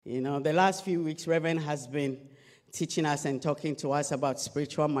The last few weeks, Reverend has been teaching us and talking to us about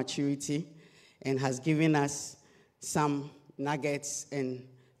spiritual maturity and has given us some nuggets and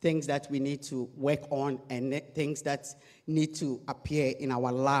things that we need to work on and things that need to appear in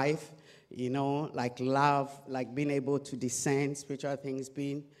our life, like love, like being able to discern spiritual things,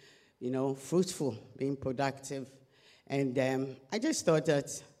 being, fruitful, being productive. And I just thought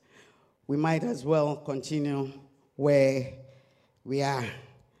that we might as well continue where we are.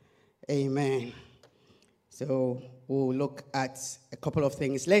 Amen. So we'll look at a couple of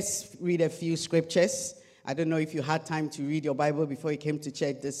things. Let's read a few scriptures. I don't know if you had time to read your Bible before you came to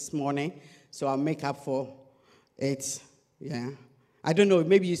church this morning, so I'll make up for it. Yeah. I don't know,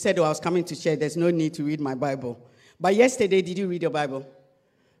 maybe you said, I was coming to church, there's no need to read my Bible. But yesterday, did you read your Bible?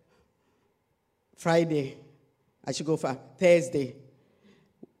 Friday. I should go for Thursday.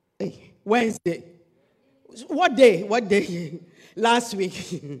 Hey, Wednesday. What day? Last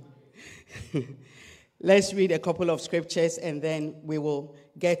week. Let's read a couple of scriptures and then we will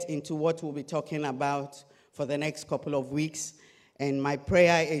get into what we'll be talking about for the next couple of weeks. And my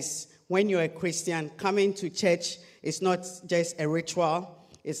prayer is, when you're a Christian, coming to church is not just a ritual.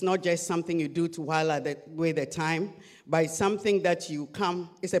 It's not just something you do to while away the time, but it's something that you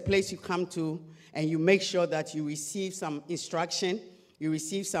come, it's a place you come to and you make sure that you receive some instruction, you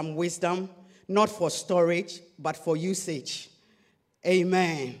receive some wisdom, not for storage, but for usage.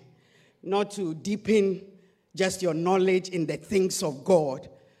 Amen. Not to deepen just your knowledge in the things of God,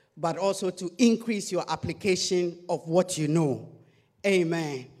 but also to increase your application of what you know.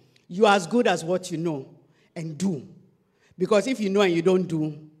 Amen. You are as good as what you know and do. Because if you know and you don't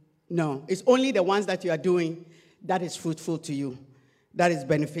do, no. It's only the ones that you are doing that is fruitful to you, that is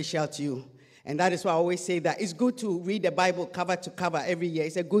beneficial to you. And that is why I always say that it's good to read the Bible cover to cover every year.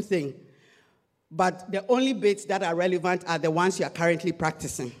 It's a good thing. But the only bits that are relevant are the ones you are currently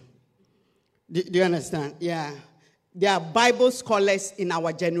practicing. Do you understand? Yeah. There are Bible scholars in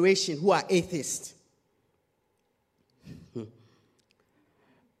our generation who are atheists.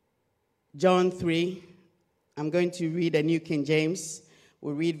 John 3, I'm going to read the New King James.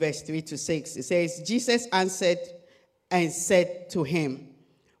 We'll read verse 3 to 6. It says, Jesus answered and said to him,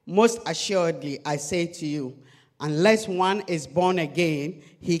 most assuredly, I say to you, unless one is born again,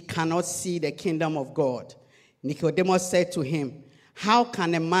 he cannot see the kingdom of God. Nicodemus said to him, how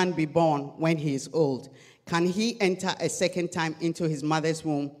can a man be born when he is old? Can he enter a second time into his mother's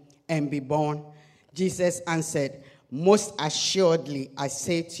womb and be born? Jesus answered, most assuredly, I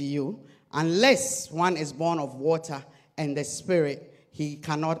say to you, unless one is born of water and the Spirit, he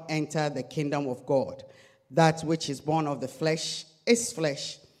cannot enter the kingdom of God. That which is born of the flesh is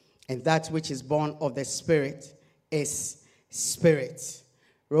flesh, and that which is born of the Spirit is spirit.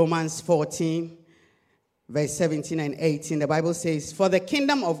 Romans 14, verse 17 and 18, the Bible says, for the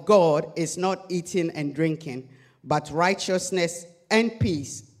kingdom of God is not eating and drinking, but righteousness and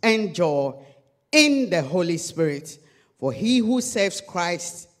peace and joy in the Holy Spirit. For he who serves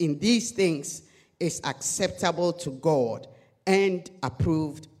Christ in these things is acceptable to God and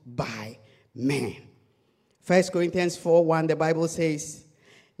approved by men. 1 Corinthians 4:1, the Bible says,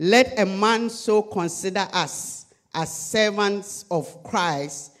 let a man so consider us as servants of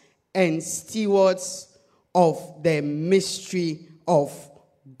Christ and stewards of the mystery of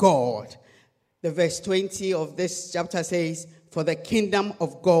God. The verse 20 of this chapter says, for the kingdom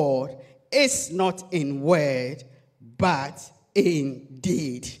of God is not in word, but in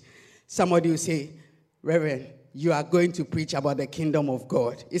deed. Somebody will say, Reverend, you are going to preach about the kingdom of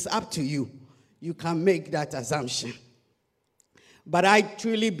God. It's up to you. You can make that assumption. But I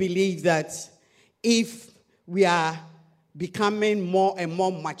truly believe that if we are becoming more and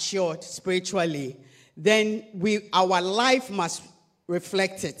more matured spiritually, then our life must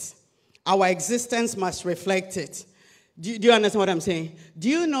reflect it. Our existence must reflect it. Do you understand what I'm saying? Do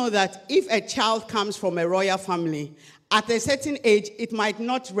you know that if a child comes from a royal family, at a certain age, it might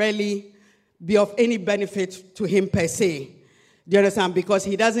not really be of any benefit to him per se? Do you understand? Because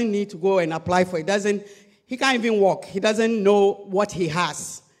he doesn't need to go and apply for it. He can't even walk. He doesn't know what he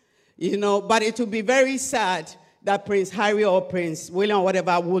has. But it will be very sad that Prince Harry or Prince William or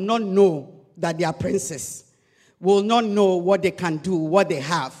whatever will not know that they are princes, will not know what they can do, what they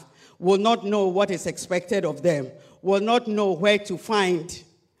have, will not know what is expected of them, will not know where to find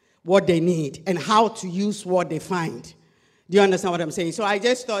what they need and how to use what they find. Do you understand what I'm saying? So I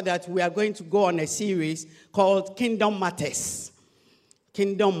just thought that we are going to go on a series called Kingdom Matters.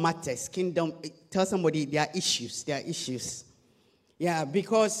 Kingdom Matters. Tell somebody there are issues. Yeah,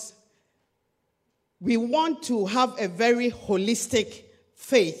 because we want to have a very holistic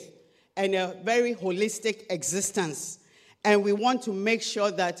faith and a very holistic existence. And we want to make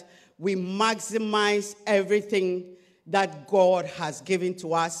sure that we maximize everything that God has given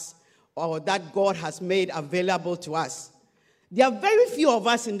to us or that God has made available to us. There are very few of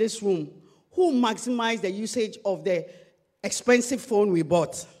us in this room who maximize the usage of the expensive phone we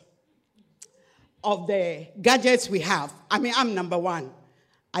bought, of the gadgets we have. I mean, I'm number one.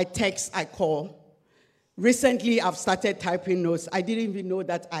 I text, I call. Recently, I've started typing notes. I didn't even know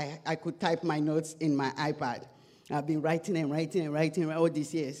that I could type my notes in my iPad. I've been writing all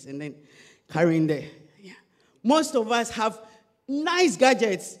these years and then carrying the... Yeah. Most of us have nice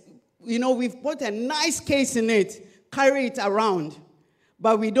gadgets. You know, we've put a nice case in it, carry it around,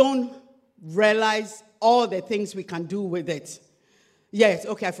 but we don't realize all the things we can do with it. Yes,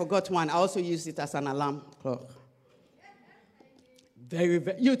 okay, I forgot one. I also use it as an alarm clock. Very,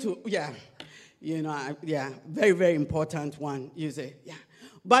 very, you too, yeah. You know, yeah, very, very important one. Use it, yeah.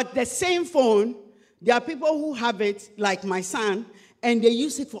 But the same phone, there are people who have it, like my son, and they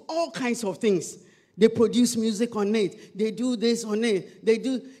use it for all kinds of things. They produce music on it. They do this on it. They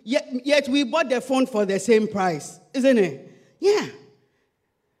do, yet we bought the phone for the same price, isn't it? Yeah.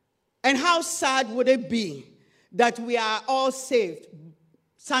 And how sad would it be that we are all saved,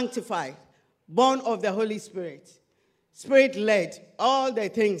 sanctified, born of the Holy Spirit, Spirit-led, all the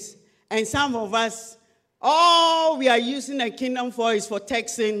things. And some of us, all we are using the kingdom for is for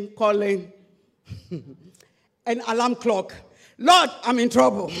texting, calling, an alarm clock. Lord, I'm in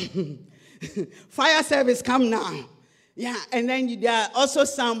trouble. Fire service, come now. Yeah, and then there are also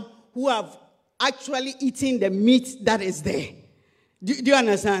some who have actually eaten the meat that is there. Do you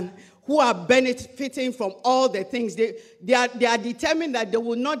understand? Who are benefiting from all the things. They are determined that they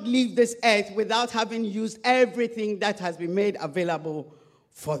will not leave this earth without having used everything that has been made available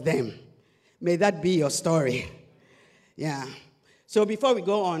for them. May that be your story. Yeah. So before we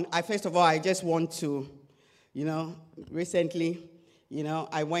go on, first of all, I just want to, recently,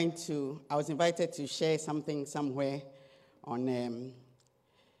 I was invited to share something somewhere on,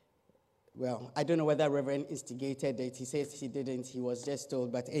 I don't know whether Reverend instigated it. He says he didn't. He was just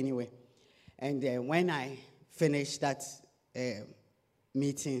told. But anyway, and when I finished that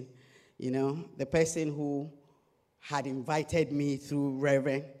meeting, the person who had invited me through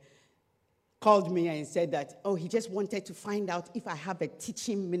Reverend called me and said that, he just wanted to find out if I have a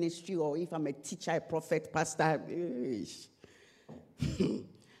teaching ministry or if I'm a teacher, a prophet, pastor.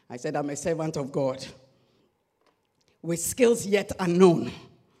 I said, I'm a servant of God with skills yet unknown.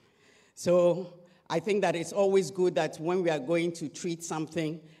 So I think that it's always good that when we are going to treat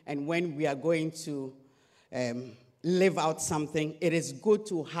something and when we are going to live out something, it is good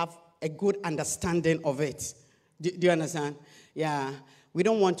to have a good understanding of it. Do you understand? Yeah. We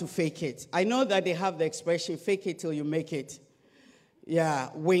don't want to fake it. I know that they have the expression, fake it till you make it. Yeah,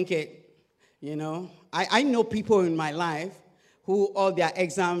 wink it, I know people in my life who all their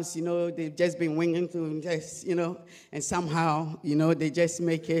exams, they've just been winging through, just, and somehow, they just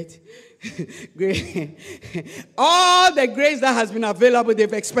make it. Great. All the grace that has been available,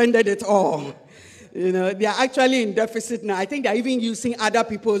 they've expended it all. They are actually in deficit now. I think they're even using other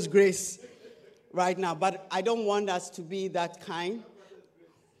people's grace right now. But I don't want us to be that kind.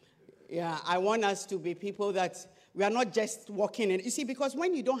 Yeah, I want us to be people that we are not just walking in. You see, because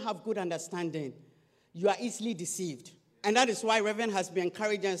when you don't have good understanding, you are easily deceived. And that is why Reverend has been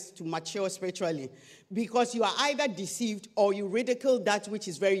encouraging us to mature spiritually. Because you are either deceived or you ridicule that which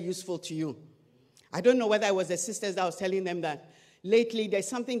is very useful to you. I don't know whether it was the sisters that I was telling them that lately there's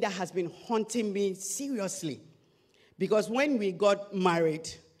something that has been haunting me seriously. Because when we got married,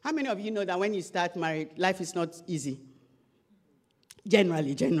 how many of you know that when you start married, life is not easy?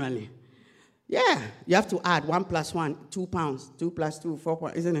 Generally. Yeah, you have to add 1 + 1, 2 pounds, 2 + 2, 4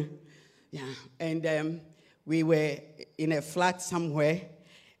 pounds, isn't it? Yeah, and we were in a flat somewhere,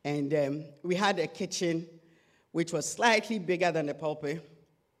 and we had a kitchen which was slightly bigger than the pulpit,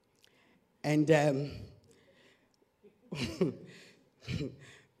 and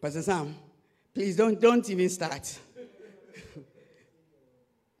Pastor Sam, please don't even start.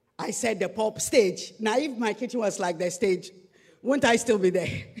 I said the pulp stage. Now, if my kitchen was like the stage, wouldn't I still be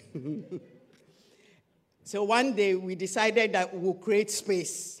there? So one day we decided that we'll create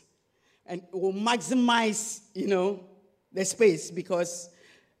space and we'll maximize, the space because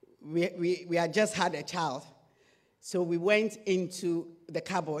we had just had a child. So we went into the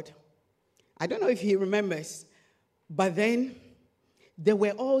cupboard. I don't know if he remembers, but then there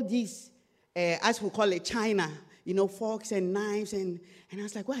were all these, as we call it, china, forks and knives. And I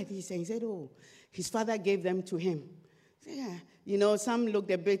was like, what are these? And he said, his father gave them to him. Yeah, some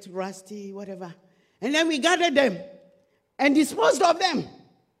looked a bit rusty, whatever. And then we gathered them and disposed of them.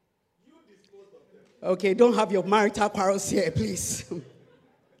 You disposed of them? Okay, don't have your marital quarrels here, please. And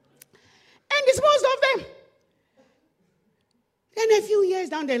disposed of them. Then a few years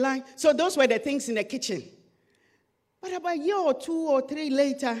down the line, so those were the things in the kitchen. But about a year or 2 or 3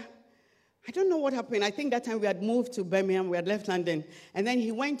 later, I don't know what happened. I think that time we had moved to Birmingham, we had left London. And then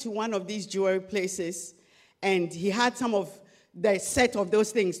he went to one of these jewelry places, and he had some of the set of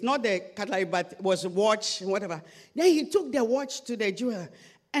those things. Not the cutlery, but it was a watch, whatever. Then he took the watch to the jeweler,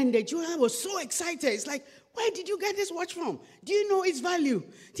 and the jeweler was so excited. It's like, where did you get this watch from? Do you know its value?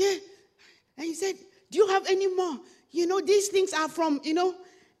 Yeah. And he said, do you have any more? You know, these things are from, you know.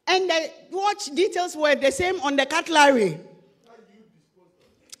 And the watch details were the same on the cutlery.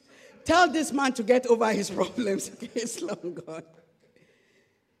 Tell this man to get over his problems. Okay, it's long gone.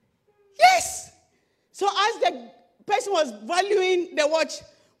 Yes. So as the person was valuing the watch,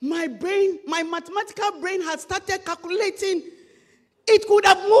 my mathematical brain had started calculating. It could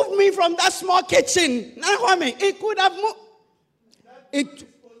have moved me from that small kitchen. It could have moved.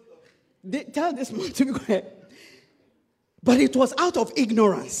 Tell this man to be quiet. But it was out of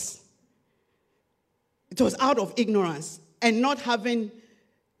ignorance. It was out of ignorance and not having,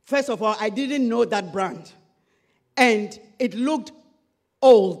 first of all, I didn't know that brand. And it looked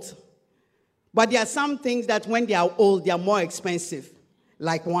old. But there are some things that when they are old, they are more expensive,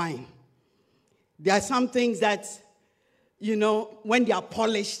 like wine. There are some things that, you know, when they are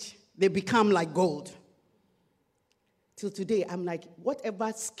polished, they become like gold. Till today, I'm like,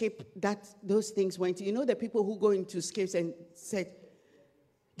 whatever scape that those things went to, you know the people who go into scapes and said,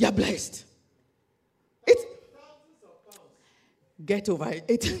 they are blessed. Get over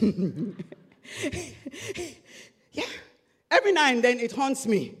it. Yeah. Every now and then it haunts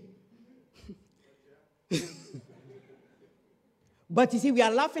me. But you see, we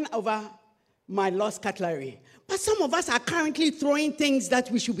are laughing over my lost cutlery. But some of us are currently throwing things that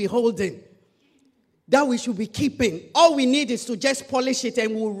we should be holding, that we should be keeping. All we need is to just polish it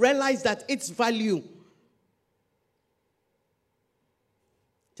and we'll realize that its value.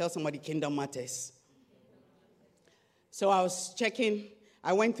 Tell somebody kingdom matters. So I was checking,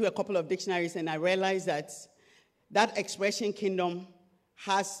 I went through a couple of dictionaries and I realized that that expression kingdom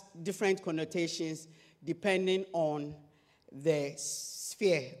has different connotations depending on the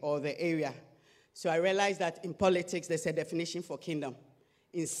sphere or the area. So I realized that in politics there's a definition for kingdom.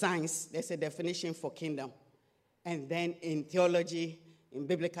 In science, there's a definition for kingdom. And then in theology, in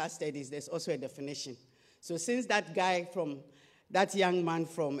biblical studies, there's also a definition. So since that young man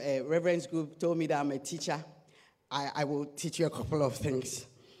from a reverence group told me that I'm a teacher, I will teach you a couple of things.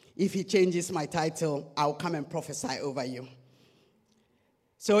 If he changes my title, I'll come and prophesy over you.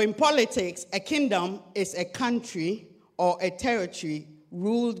 So in politics, a kingdom is a country or a territory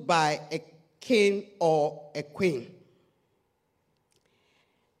ruled by a king or a queen.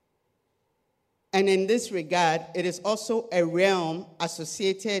 And in this regard, it is also a realm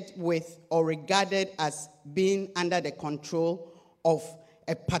associated with or regarded as being under the control of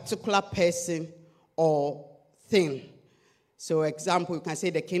a particular person or thing. So, example, you can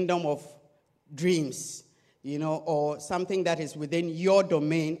say the kingdom of dreams, you know, or something that is within your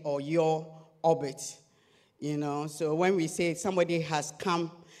domain or your orbit, you know. So when we say somebody has come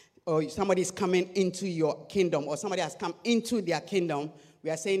or somebody is coming into your kingdom or somebody has come into their kingdom, we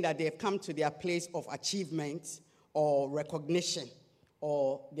are saying that they have come to their place of achievement or recognition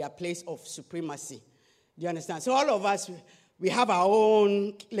or their place of supremacy. Do you understand? So all of us, we have our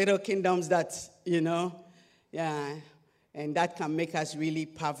own little kingdoms that, you know, yeah, and that can make us really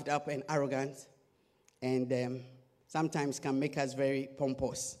puffed up and arrogant and sometimes can make us very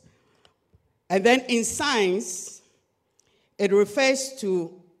pompous. And then in science, it refers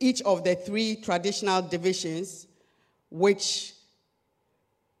to each of the 3 traditional divisions which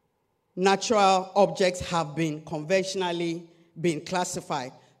natural objects have been conventionally been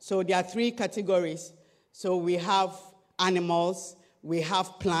classified. So there are 3 categories. So we have animals, we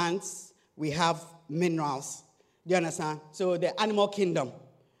have plants, we have minerals. Do you understand? So the animal kingdom,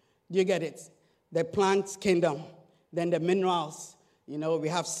 do you get it? The plant kingdom, then the minerals. You know, we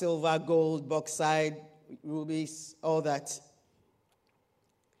have silver, gold, bauxite, rubies, all that.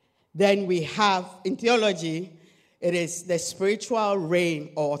 Then we have, in theology, it is the spiritual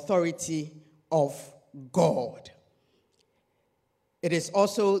reign or authority of God. It is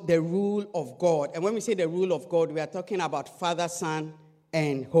also the rule of God. And when we say the rule of God, we are talking about Father, Son,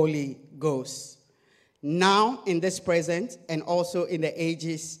 and Holy Ghost. Now, in this present, and also in the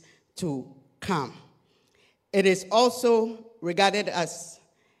ages to come. It is also regarded as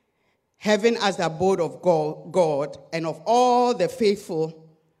heaven as the abode of God and of all the faithful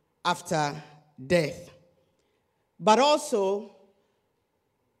after death. But also,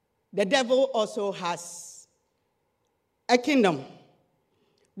 the devil also has a kingdom,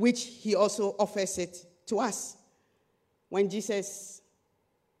 which he also offers it to us. When Jesus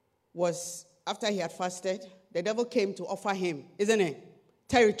was, after he had fasted, the devil came to offer him, isn't it?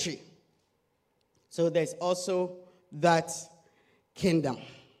 Territory. So there's also that kingdom.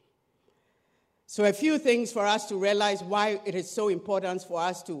 So a few things for us to realize why it is so important for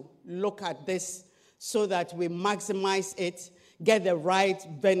us to look at this so that we maximize it, get the right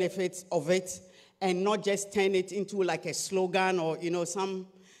benefits of it, and not just turn it into like a slogan or,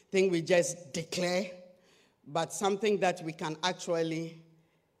 something we just declare, but something that we can actually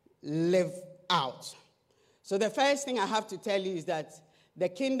live out. So the first thing I have to tell you is that the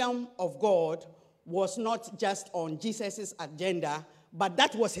kingdom of God was not just on Jesus' agenda, but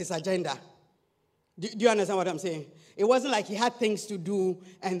that was his agenda. Do you understand what I'm saying? It wasn't like he had things to do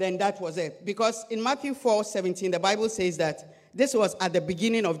and then that was it. Because in Matthew 4:17, the Bible says that this was at the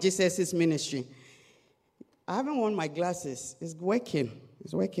beginning of Jesus' ministry. I haven't worn my glasses. It's working.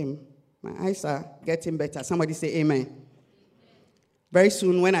 It's working. My eyes are getting better. Somebody say amen. Very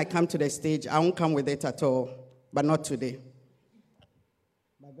soon when I come to the stage, I won't come with it at all. But not today.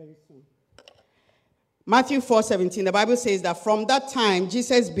 But very soon. Matthew 4:17, the Bible says that from that time,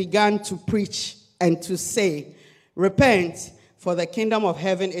 Jesus began to preach and to say, repent, for the kingdom of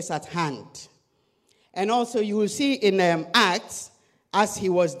heaven is at hand. And also you will see in Acts, as he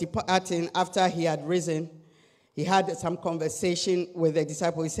was departing after he had risen, he had some conversation with the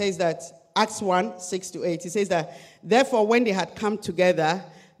disciples. He says that, Acts 1:6-8, he says that, therefore when they had come together,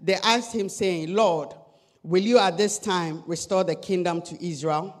 they asked him saying, Lord, will you at this time restore the kingdom to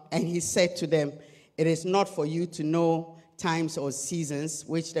Israel? And he said to them, it is not for you to know times or seasons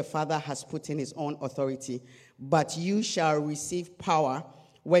which the Father has put in his own authority, but you shall receive power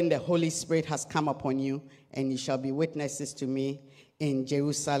when the Holy Spirit has come upon you, and you shall be witnesses to me in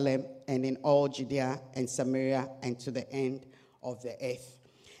Jerusalem and in all Judea and Samaria and to the end of the earth.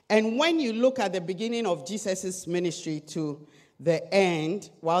 And when you look at the beginning of Jesus' ministry to the end,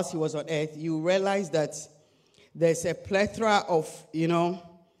 whilst he was on earth, you realize that there's a plethora of,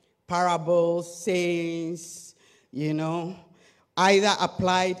 parables, sayings, either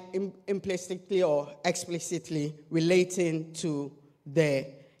applied implicitly or explicitly relating to the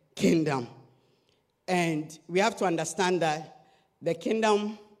kingdom. And we have to understand that the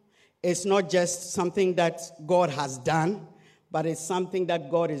kingdom is not just something that God has done, but it's something that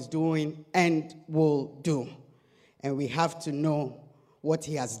God is doing and will do. And we have to know what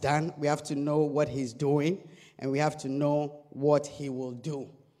he has done, we have to know what he's doing, and we have to know what he will do.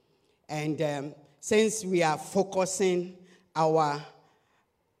 And since we are focusing our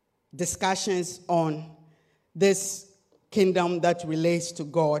discussions on this kingdom that relates to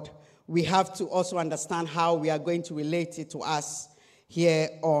God, we have to also understand how we are going to relate it to us here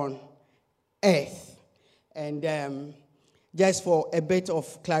on earth. And just for a bit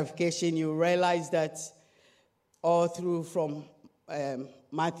of clarification, you realize that all through from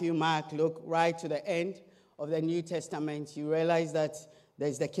Matthew, Mark, Luke, right to the end of the New Testament, you realize that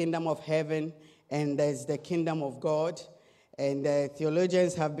there's the kingdom of heaven and there's the kingdom of God. And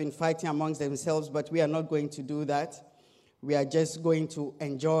theologians have been fighting amongst themselves, but we are not going to do that. We are just going to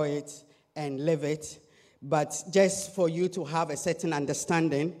enjoy it and live it. But just for you to have a certain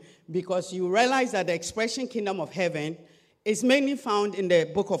understanding, because you realize that the expression kingdom of heaven is mainly found in the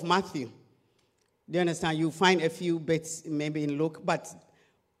book of Matthew. Do you understand? You find a few bits maybe in Luke, but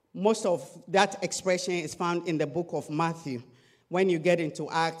most of that expression is found in the book of Matthew. When you get into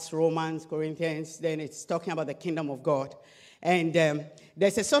Acts, Romans, Corinthians, then it's talking about the kingdom of God. And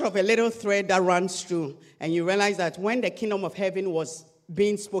there's a sort of a little thread that runs through, and you realize that when the kingdom of heaven was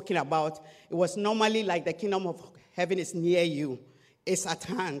being spoken about, it was normally like the kingdom of heaven is near you, it's at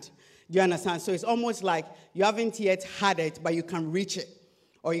hand. Do you understand? So it's almost like you haven't yet had it, but you can reach it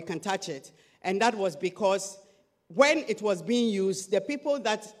or you can touch it. And that was because when it was being used, the people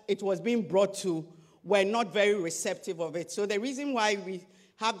that it was being brought to were not very receptive of it. So the reason why we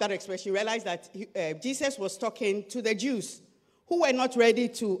have that expression, realize that Jesus was talking to the Jews who were not ready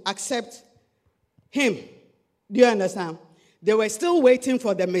to accept him. Do you understand? They were still waiting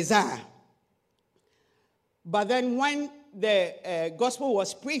for the Messiah. But then when the gospel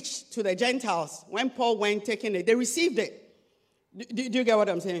was preached to the Gentiles, when Paul went taking it, they received it. Do you get what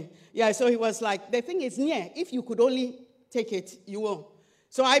I'm saying? Yeah, so he was like, the thing is near. If you could only take it, you will.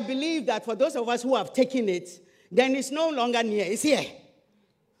 So I believe that for those of us who have taken it, then it's no longer near, it's here.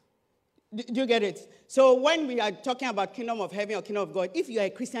 Do you get it? So when we are talking about kingdom of heaven or kingdom of God, if you are a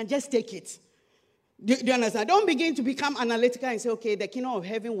Christian, just take it. Do you understand? Don't begin to become analytical and say, okay, the kingdom of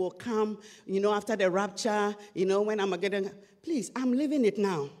heaven will come, after the rapture, when I'm getting. Please, I'm living it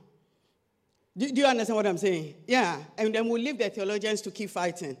now. Do you understand what I'm saying? Yeah. And then we'll leave the theologians to keep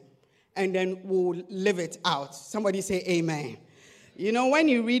fighting. And then we'll live it out. Somebody say amen. You know, when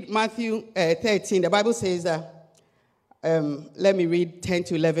you read Matthew 13, the Bible says that, let me read 10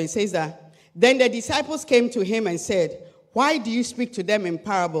 to 11. It says that, then the disciples came to him and said, why do you speak to them in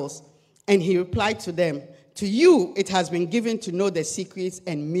parables? And he replied to them, to you it has been given to know the secrets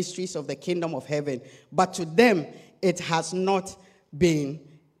and mysteries of the kingdom of heaven, but to them it has not been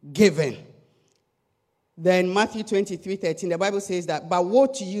given. Then Matthew 23:13, the Bible says that, but woe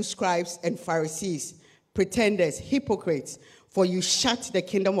to you, scribes and Pharisees, pretenders, hypocrites, for you shut the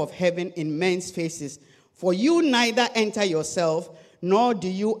kingdom of heaven in men's faces. For you neither enter yourself, nor do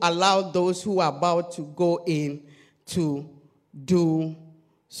you allow those who are about to go in to do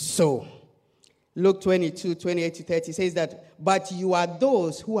so. Luke 22:28-30 says that, but you are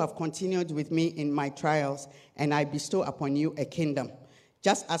those who have continued with me in my trials, and I bestow upon you a kingdom,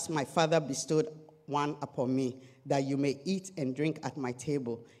 just as my Father bestowed one upon me, that you may eat and drink at my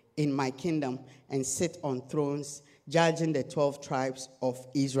table in my kingdom and sit on thrones, judging the 12 tribes of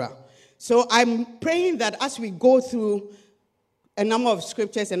Israel. So I'm praying that as we go through a number of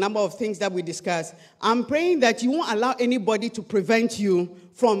scriptures, a number of things that we discuss, I'm praying that you won't allow anybody to prevent you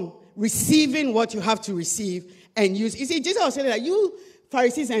from receiving what you have to receive and use. You see, Jesus was saying that you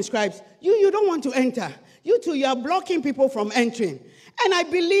Pharisees and scribes, you don't want to enter. You too, you are blocking people from entering. And I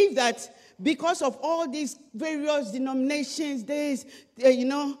believe that because of all these various denominations,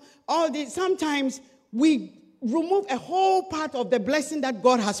 all these, sometimes we remove a whole part of the blessing that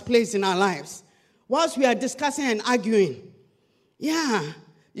God has placed in our lives whilst we are discussing and arguing. Yeah,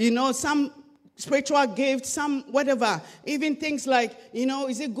 some spiritual gifts, some whatever, even things like,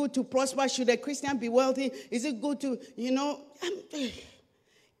 is it good to prosper? Should a Christian be wealthy? Is it good to,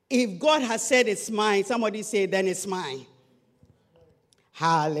 if God has said it's mine, somebody say, then it's mine.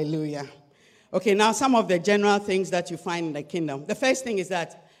 Hallelujah. Okay, now some of the general things that you find in the kingdom. The first thing is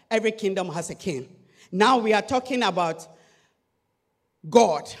that every kingdom has a king. Now we are talking about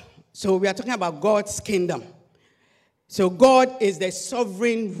God. So we are talking about God's kingdom. So God is the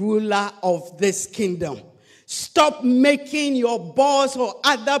sovereign ruler of this kingdom. Stop making your boss or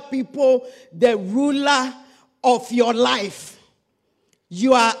other people the ruler of your life.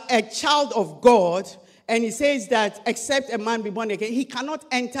 You are a child of God. And he says that except a man be born again, he cannot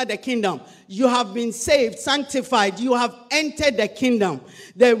enter the kingdom. You have been saved, sanctified. You have entered the kingdom.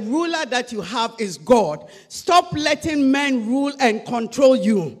 The ruler that you have is God. Stop letting men rule and control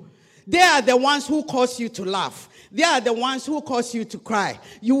you. They are the ones who cause you to laugh. They are the ones who cause you to cry.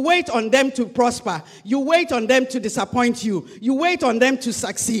 You wait on them to prosper. You wait on them to disappoint you. You wait on them to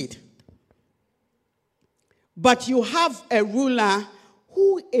succeed. But you have a ruler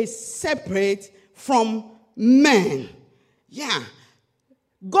who is separate from man. Yeah.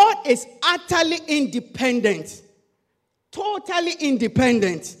 God is utterly independent, totally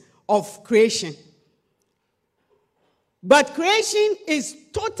independent of creation. But creation is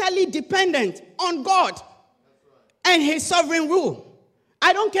totally dependent on God and his sovereign rule.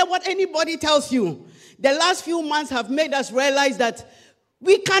 I don't care what anybody tells you. The last few months have made us realize that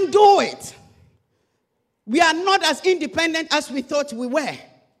we can't do it. We are not as independent as we thought we were.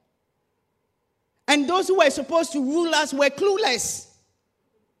 And those who were supposed to rule us were clueless.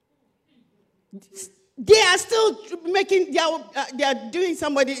 They are still they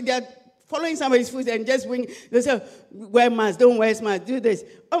are following somebody's foot and just bring, they say, wear mask, don't wear mask, do this.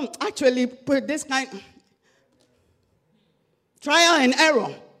 Actually, put this kind, trial and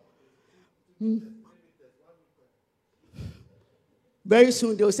error. Very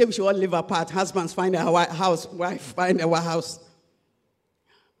soon they'll say we should all live apart. Husbands find a house, wife find a house.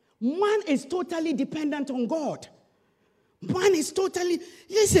 Man is totally dependent on God. Man is totally,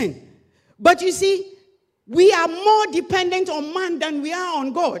 listen, but you see, we are more dependent on man than we are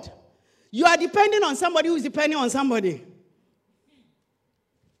on God. You are dependent on somebody who is depending on somebody.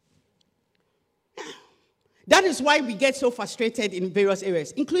 That is why we get so frustrated in various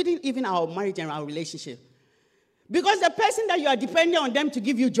areas, including even our marriage and our relationship. Because the person that you are depending on them to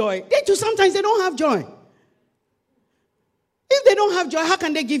give you joy, they too sometimes they don't have joy. If they don't have joy, how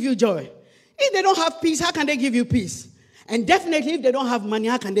can they give you joy? If they don't have peace, how can they give you peace? And definitely, if they don't have money,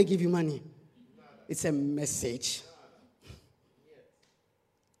 how can they give you money? It's a message.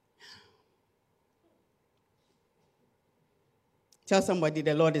 Tell somebody,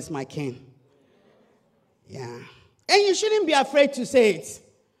 the Lord is my king. Yeah. And you shouldn't be afraid to say it.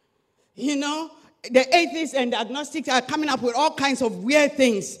 The atheists and the agnostics are coming up with all kinds of weird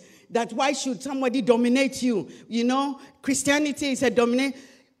things. That why should somebody dominate you? Christianity is a dominate.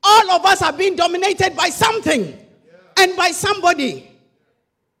 All of us are being dominated by something and by somebody.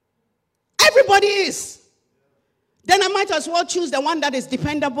 Everybody is. Then I might as well choose the one that is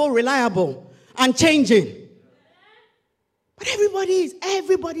dependable, reliable, and changing. But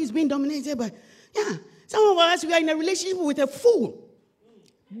everybody is being dominated by, some of us, we are in a relationship with a fool.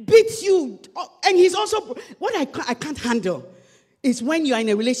 Beats you. And he's also, what I can't handle is when you are in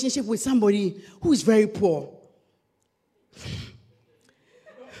a relationship with somebody who is very poor.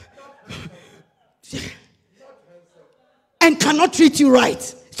 And cannot treat you right.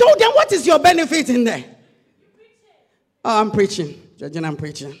 So then what is your benefit in there? Oh, I'm preaching. Georgina, I'm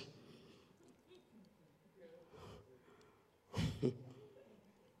preaching.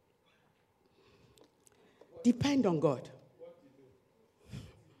 Depend on God.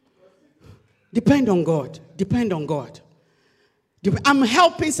 Depend on God. Depend on God. I'm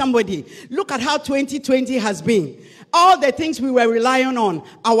helping somebody. Look at how 2020 has been. All the things we were relying on,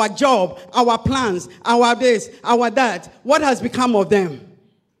 our job, our plans, our this, our that, what has become of them?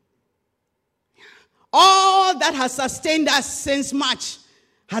 All that has sustained us since March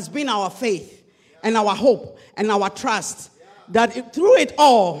has been our faith and our hope and our trust that through it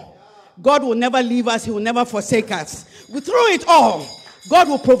all, God will never leave us. He will never forsake us. Through it all, God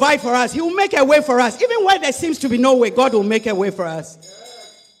will provide for us. He will make a way for us. Even where there seems to be no way, God will make a way for us.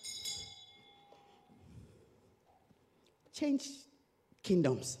 Change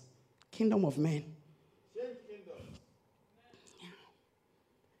kingdoms. Kingdom of men. Change kingdom.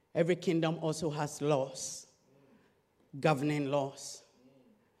 Every kingdom also has laws. Governing laws.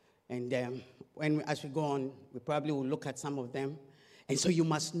 And as we go on, we probably will look at some of them. And so you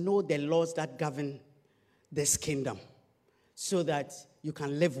must know the laws that govern this kingdom so that you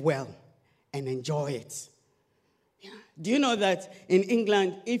can live well and enjoy it. Yeah. Do you know that in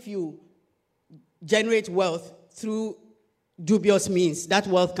England, if you generate wealth through dubious means, that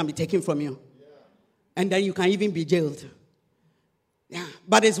wealth can be taken from you? Yeah. And then you can even be jailed. Yeah.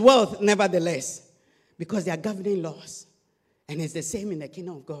 But it's wealth nevertheless, because they are governing laws. And it's the same in the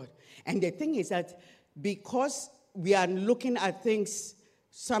kingdom of God. And the thing is that because we are looking at things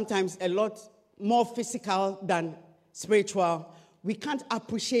sometimes a lot more physical than spiritual, we can't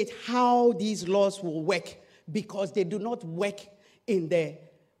appreciate how these laws will work because they do not work in the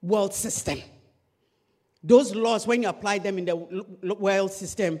world system. Those laws, when you apply them in the world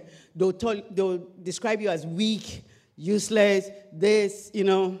system, they'll describe you as weak, useless, this,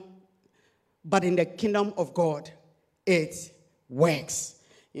 But in the kingdom of God, it works.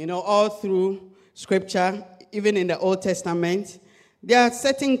 All through Scripture, even in the Old Testament, there are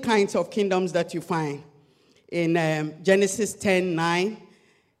certain kinds of kingdoms that you find. In Genesis 10:9,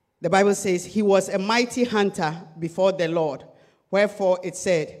 the Bible says, he was a mighty hunter before the Lord. Wherefore it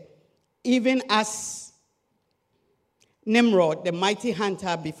said, even as Nimrod, the mighty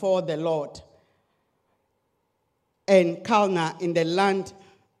hunter before the Lord, and Calneh in the land,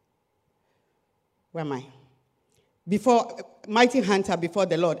 mighty hunter before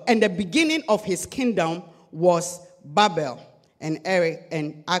the Lord. And the beginning of his kingdom was Babel, and Erech,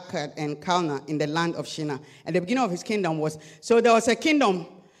 and Akkad, and Calneh in the land of Shinar. And the beginning of his kingdom was, so there was a kingdom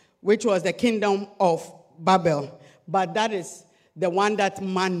which was the kingdom of Babel. But that is the one that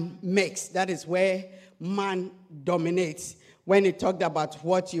man makes. That is where man dominates. When it talked about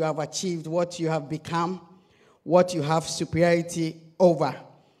what you have achieved, what you have become, what you have superiority over.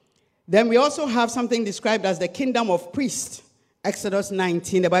 Then we also have something described as the kingdom of priests. Exodus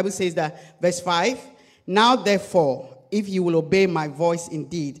 19, the Bible says that, verse 5, now therefore, if you will obey my voice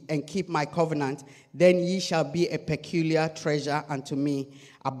indeed and keep my covenant, then ye shall be a peculiar treasure unto me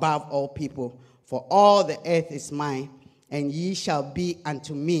above all people. For all the earth is mine, and ye shall be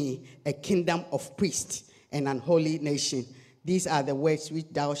unto me a kingdom of priests and an holy nation. These are the words which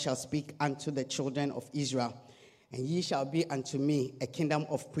thou shalt speak unto the children of Israel. And ye shall be unto me a kingdom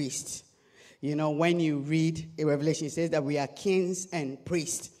of priests. When you read in Revelation, it says that we are kings and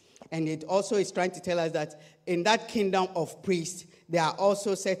priests. And it also is trying to tell us that in that kingdom of priests, there are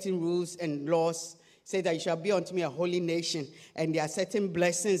also certain rules and laws. Say that you shall be unto me a holy nation. And there are certain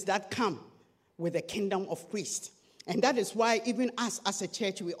blessings that come with the kingdom of priests. And that is why even us as a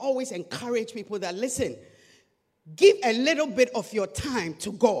church, we always encourage people that, listen, give a little bit of your time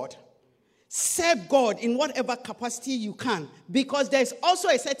to God. Serve God in whatever capacity you can. Because there's also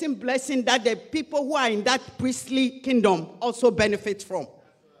a certain blessing that the people who are in that priestly kingdom also benefit from.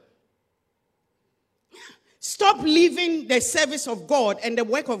 Stop leaving the service of God and the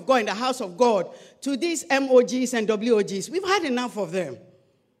work of God in the house of God to these MOGs and WOGs. We've had enough of them.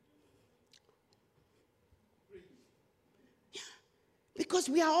 Yeah. Because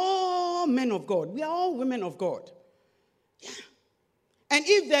we are all men of God. We are all women of God. Yeah. And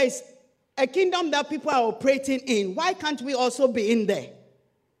if there is a kingdom that people are operating in, why can't we also be in there?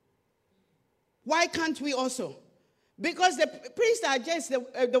 Why can't we also? Because the priests are just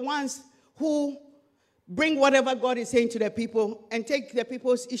the ones who bring whatever God is saying to the people and take the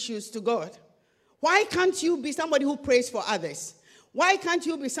people's issues to God. Why can't you be somebody who prays for others? Why can't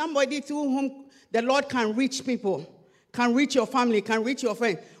you be somebody through whom the Lord can reach people, can reach your family, can reach your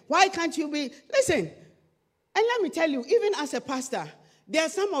friend? Why can't you be, listen, and let me tell you, even as a pastor, there are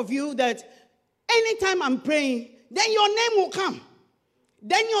some of you that anytime I'm praying, then your name will come.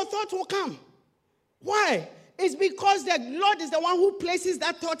 Then your thought will come. Why? It's because the Lord is the one who places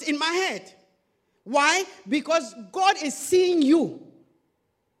that thought in my head. Why? Because God is seeing you.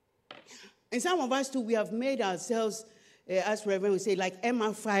 And some of us too, we have made ourselves, as Reverend would say, like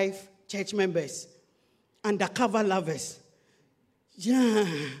MR5 church members, undercover lovers. Yeah,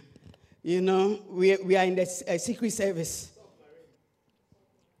 you know, we are in the secret service.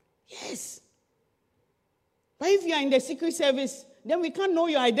 Yes. But if you are in the secret service, then we can't know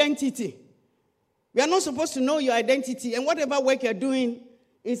your identity. We are not supposed to know your identity, and whatever work you're doing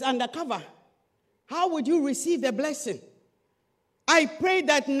is undercover. How would you receive the blessing? I pray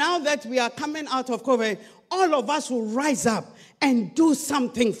that now that we are coming out of COVID, all of us will rise up and do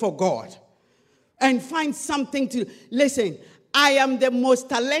something for God and find something to... Listen, I am the most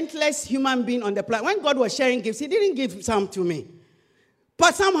talentless human being on the planet. When God was sharing gifts, he didn't give some to me.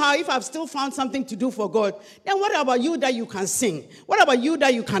 But somehow, if I've still found something to do for God, then what about you that you can sing? What about you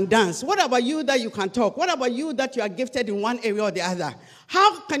that you can dance? What about you that you can talk? What about you that you are gifted in one area or the other?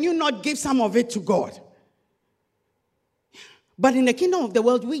 How can you not give some of it to God? But in the kingdom of the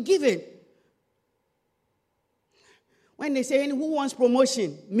world, we give it. When they say, who wants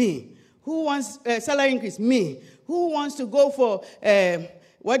promotion? Me. Who wants salary increase? Me. Who wants to go for...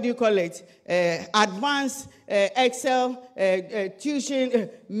 what do you call it? Advanced Excel tuition?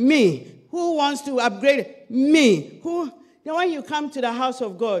 Me. Who wants to upgrade? Me. Then when you come to the house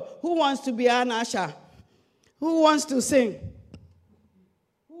of God, who wants to be an usher? Who wants to sing?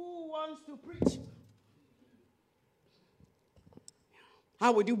 Who wants to preach?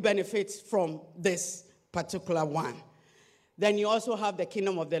 How would you benefit from this particular one? Then you also have the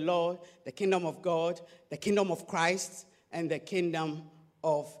kingdom of the Lord, the kingdom of God, the kingdom of Christ, and the kingdom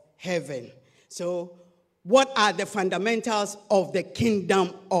of heaven. So, what are the fundamentals of the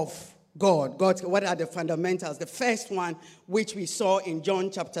kingdom of God? What are the fundamentals? The first one, which we saw in John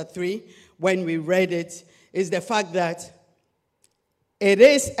chapter 3, when we read it, is the fact that it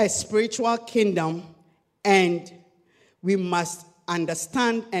is a spiritual kingdom, and we must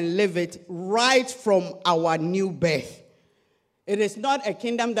understand and live it right from our new birth. It is not a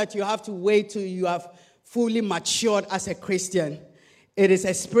kingdom that you have to wait till you have fully matured as a Christian. It is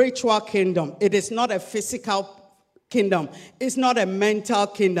a spiritual kingdom. It is not a physical kingdom. It's not a mental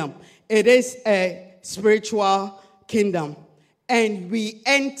kingdom. It is a spiritual kingdom. And we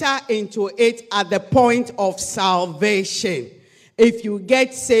enter into it at the point of salvation. If you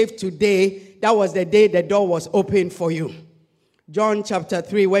get saved today, that was the day the door was opened for you. John chapter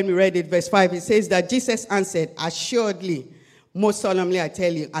 3, when we read it, verse 5, it says that Jesus answered, assuredly, most solemnly I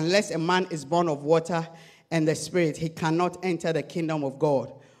tell you, unless a man is born of water and the Spirit, he cannot enter the kingdom of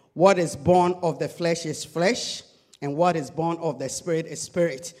God. What is born of the flesh is flesh, and what is born of the Spirit is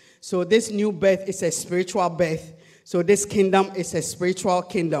spirit. So this new birth is a spiritual birth. So this kingdom is a spiritual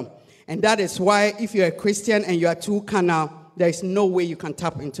kingdom. And that is why if you're a Christian and you are too carnal, there is no way you can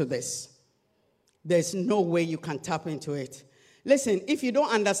tap into this. There's no way you can tap into it. Listen, if you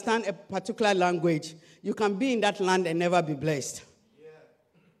don't understand a particular language, you can be in that land and never be blessed.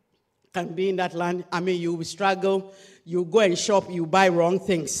 Can be in that land. I mean, you will struggle. You go and shop, you buy wrong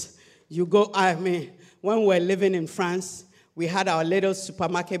things. You go, when we were living in France, we had our little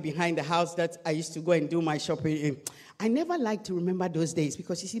supermarket behind the house that I used to go and do my shopping in. I never liked to remember those days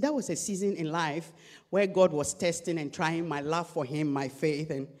because, you see, that was a season in life where God was testing and trying my love for him, my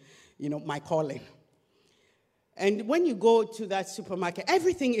faith, and, my calling. And when you go to that supermarket,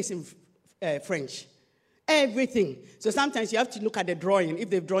 everything is in French. Everything. So sometimes you have to look at the drawing. If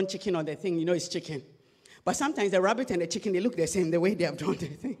they've drawn chicken on the thing, you know it's chicken. But sometimes the rabbit and the chicken, they look the same, the way they have drawn the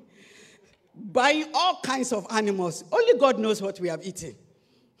thing. Buying all kinds of animals. Only God knows what we have eaten.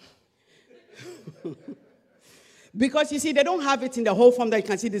 Because, you see, they don't have it in the whole form that you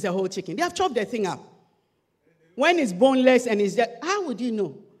can see this is a whole chicken. They have chopped the thing up. When it's boneless and it's just, how would you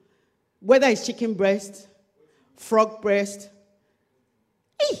know? Whether it's chicken breast, frog breast.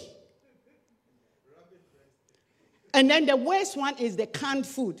 And then the worst one is the canned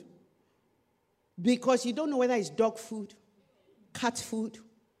food. Because you don't know whether it's dog food, cat food,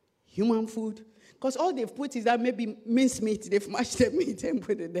 human food. Because all they've put is that maybe minced meat. They've mashed the meat and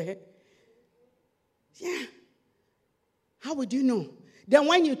put it there. Yeah. How would you know? Then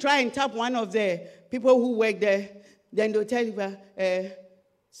when you try and tap one of the people who work there, then they'll tell you,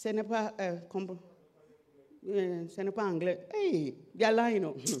 Senepa Anglais. Hey, they're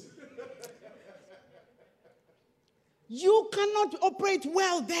lying. You cannot operate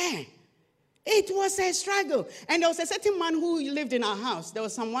well there. It was a struggle. And there was a certain man who lived in our house. There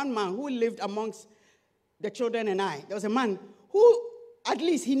was one man who lived amongst the children and I. There was a man who, at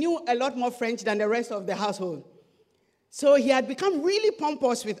least, he knew a lot more French than the rest of the household. So he had become really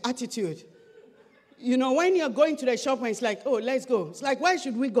pompous with attitude. You know, when you're going to the shop and it's like, oh, let's go. It's like, where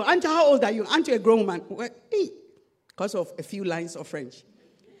should we go? Auntie, how old are you? Auntie, a grown man. Because of a few lines of French.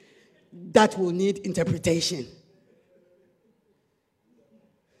 That will need interpretation.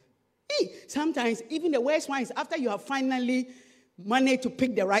 Sometimes, even the worst one is after you have finally managed to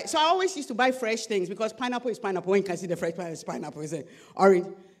pick the right. So I always used to buy fresh things because pineapple is pineapple. When you can see the fresh pineapple is pineapple, is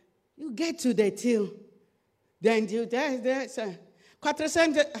orange. You get to the till. Then there's a 4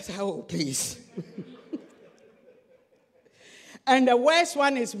 cents. I say, oh, please. And the worst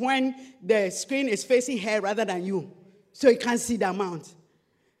one is when the screen is facing her rather than you. So you can't see the amount.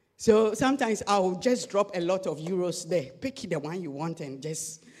 So sometimes I'll just drop a lot of euros there. Pick the one you want and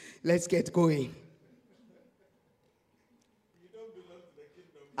just... let's get going. You don't belong to the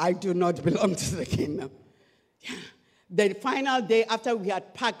kingdom. I do not belong to the kingdom. Yeah. The final day after we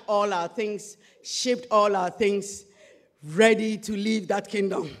had packed all our things, shipped all our things, ready to leave that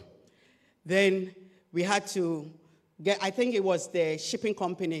kingdom, then we had to I think it was the shipping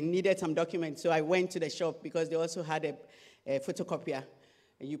company needed some documents. So I went to the shop because they also had a photocopier.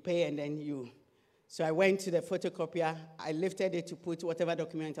 You pay and then you... So I went to the photocopier. I lifted it to put whatever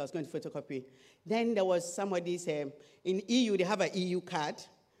document I was going to photocopy. Then there was somebody's, in EU, they have an EU card.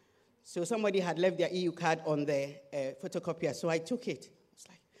 So somebody had left their EU card on the photocopier. So I took it. It's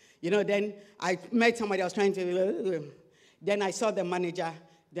like, then I met somebody I was trying to, then I saw the manager.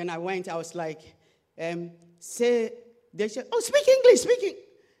 Then I went, I was like, they said, oh, speak English, speaking.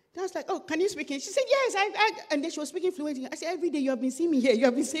 I was like, oh, can you speak English? She said, yes. And then she was speaking fluently. I said, every day you have been seeing me here. You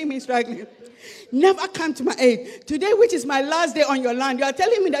have been seeing me struggling. Never come to my aid. Today, which is my last day on your land, you are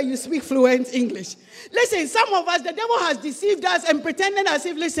telling me that you speak fluent English. Listen, some of us, the devil has deceived us and pretending as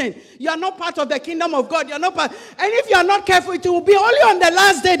if, listen, you are not part of the kingdom of God. You're not part. And if you are not careful, it will be only on the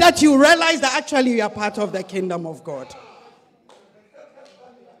last day that you realize that actually you are part of the kingdom of God.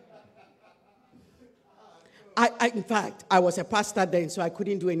 In fact, I was a pastor then, so I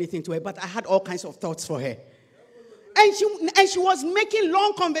couldn't do anything to her, but I had all kinds of thoughts for her. And she was making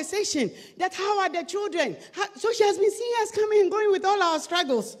long conversation that how are the children? So she has been seeing us coming and going with all our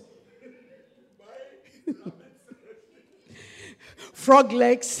struggles. Frog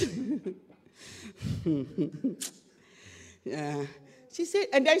legs. Yeah. She said,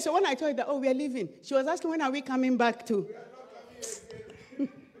 and then so when I told her that, oh, we are leaving, she was asking, when are we coming back to?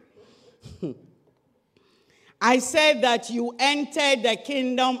 I said that you entered the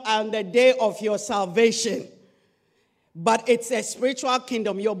kingdom on the day of your salvation. But it's a spiritual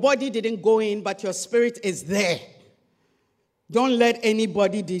kingdom. Your body didn't go in, but your spirit is there. Don't let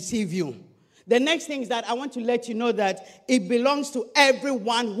anybody deceive you. The next thing is that I want to let you know that it belongs to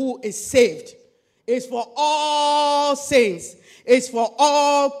everyone who is saved. It's for all saints. It's for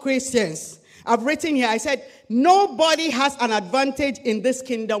all Christians. I've written here, I said, nobody has an advantage in this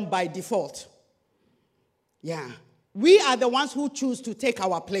kingdom by default. Yeah. We are the ones who choose to take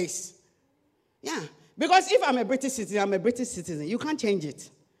our place. Yeah. Because if I'm a British citizen, I'm a British citizen. You can't change it.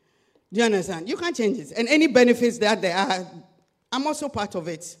 Do you understand? You can't change it. And any benefits that there are, I'm also part of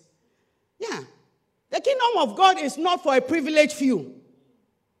it. Yeah. The kingdom of God is not for a privileged few.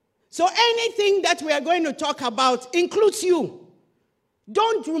 So anything that we are going to talk about includes you.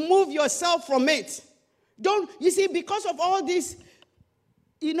 Don't remove yourself from it. You see, because of all this,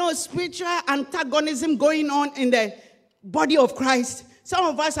 spiritual antagonism going on in the body of Christ, some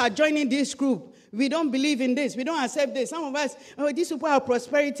of us are joining this group. We don't believe in this. We don't accept this. Some of us, these people are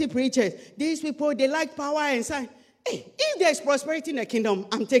prosperity preachers. These people, they like power and sign. Hey, if there's prosperity in the kingdom,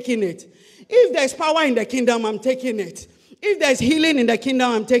 I'm taking it. If there's power in the kingdom, I'm taking it. If there's healing in the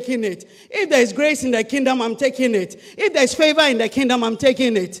kingdom, I'm taking it. If there's grace in the kingdom, I'm taking it. If there's favor in the kingdom, I'm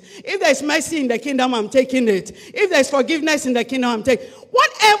taking it. If there's mercy in the kingdom, I'm taking it. If there's forgiveness in the kingdom, I'm taking it.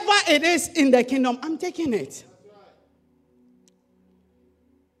 Whatever it is in the kingdom, I'm taking it.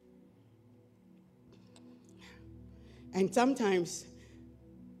 And sometimes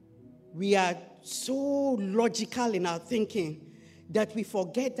we are so logical in our thinking that we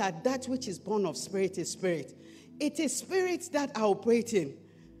forget that that which is born of spirit is spirit. It is spirits that are operating.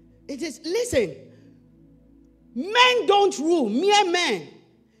 It is, listen, men don't rule, mere men.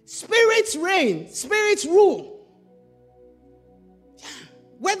 Spirits reign, spirits rule. Yeah.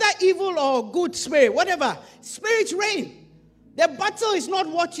 whether evil or good spirit, whatever, spirits reign. The battle is not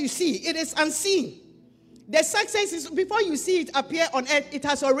what you see, it is unseen. The success is, before you see it appear on earth, it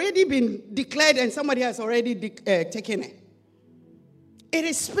has already been declared and somebody has already taken it. It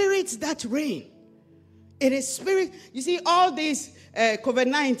is spirits that reign. It is spirit. You see, all these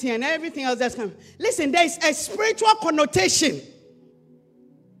COVID-19 and everything else that's coming. Listen, there is a spiritual connotation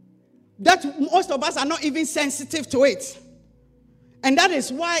that most of us are not even sensitive to it. And that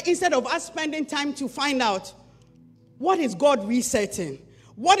is why instead of us spending time to find out what is God resetting,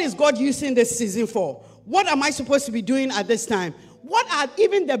 what is God using this season for, what am I supposed to be doing at this time, what are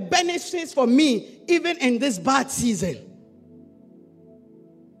even the benefits for me even in this bad season.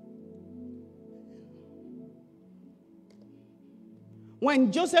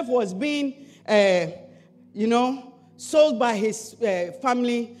 When Joseph was being, sold by his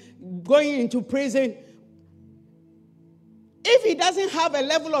family, going into prison, if he doesn't have a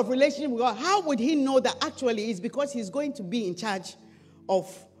level of relationship with God, how would he know that actually it's because he's going to be in charge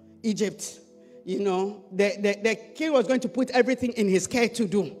of Egypt? The king was going to put everything in his care to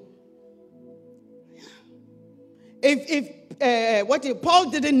do. Paul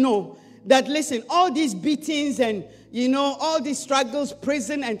didn't know that, listen, all these beatings and all these struggles,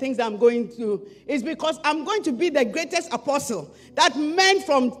 prison and things that I'm going through is because I'm going to be the greatest apostle that men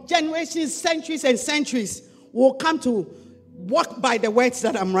from generations, centuries and centuries will come to walk by the words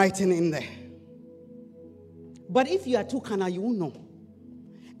that I'm writing in there. But if you are too carnal, you won't know.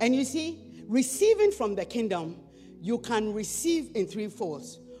 And you see, receiving from the kingdom, you can receive in three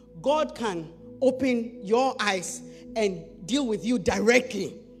folds. God can open your eyes and deal with you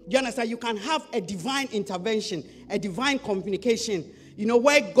directly. You understand? You can have a divine intervention, a divine communication,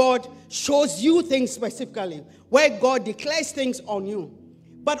 where God shows you things specifically, where God declares things on you.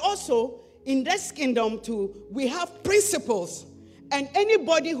 But also, in this kingdom too, we have principles. And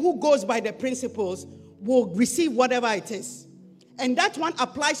anybody who goes by the principles will receive whatever it is. And that one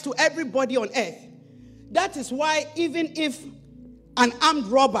applies to everybody on earth. That is why even if an armed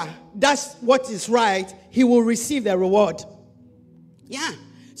robber does what is right, he will receive the reward. Yeah.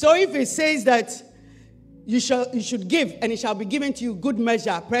 So if it says that you should give and it shall be given to you good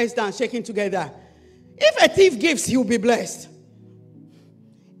measure, pressed down, shaken together. If a thief gives, he will be blessed.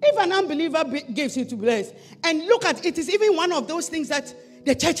 If an unbeliever gives, he will be blessed. And look at it, is even one of those things that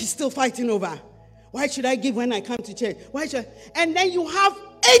the church is still fighting over. Why should I give when I come to church? And then you have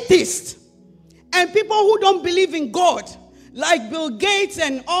atheists and people who don't believe in God, like Bill Gates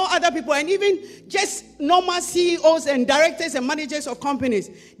and all other people, and even just normal CEOs and directors and managers of companies.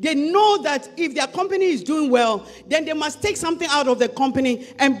 They know that if their company is doing well, then they must take something out of the company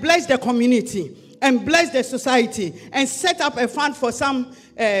and bless the community and bless the society and set up a fund for some,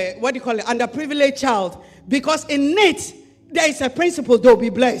 underprivileged child. Because in it, there is a principle they'll be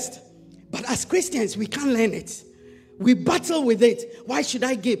blessed. But as Christians, we can't learn it. We battle with it. Why should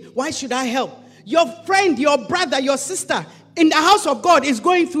I give? Why should I help? Your friend, your brother, your sister in the house of God is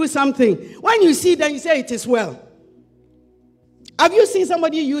going through something. When you see them, you say, it is well. Have you seen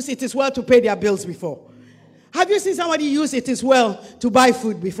somebody use it is well to pay their bills before? Have you seen somebody use it is well to buy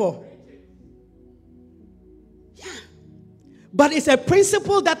food before? Yeah. But it's a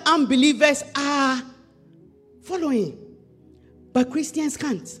principle that unbelievers are following. But Christians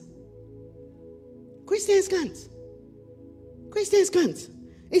can't. Christians can't. Christians can't.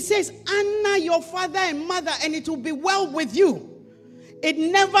 It says, honor your father and mother, and it will be well with you. It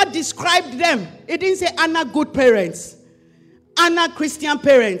never described them. It didn't say honor good parents, honor Christian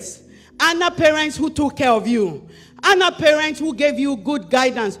parents, honor parents who took care of you, honor parents who gave you good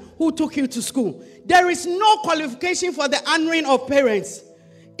guidance, who took you to school. There is no qualification for the honoring of parents.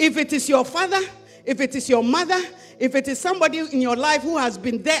 If it is your father, if it is your mother, if it is somebody in your life who has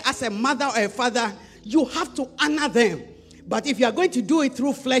been there as a mother or a father, you have to honor them. But if you are going to do it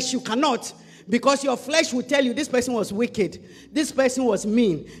through flesh, you cannot. Because your flesh will tell you this person was wicked. This person was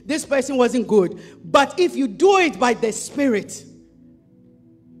mean. This person wasn't good. But if you do it by the Spirit,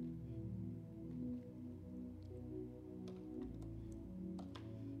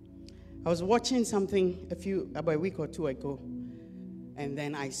 I was watching something about a week or two ago. And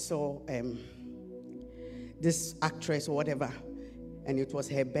then I saw this actress or whatever. And it was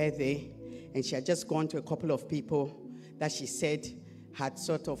her birthday. And she had just gone to a couple of people that she said had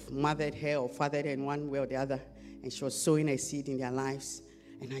sort of mothered her or fathered her in one way or the other. And she was sowing a seed in their lives.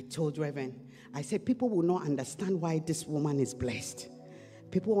 And I told Reverend, I said, people will not understand why this woman is blessed.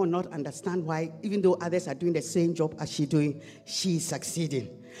 People will not understand why, even though others are doing the same job as she's doing, she is succeeding.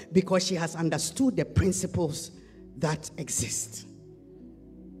 Because she has understood the principles that exist.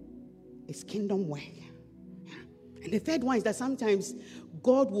 It's kingdom work. And the third one is that sometimes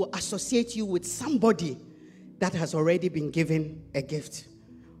God will associate you with somebody that has already been given a gift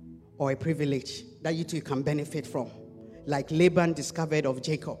or a privilege that you too can benefit from, like Laban discovered of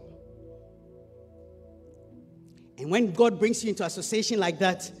Jacob. And when God brings you into association like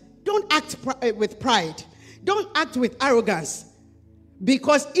that, don't act with pride. Don't act with arrogance.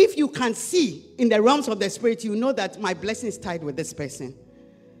 Because if you can see in the realms of the spirit, you know that my blessing is tied with this person.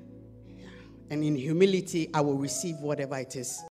 And in humility, I will receive whatever it is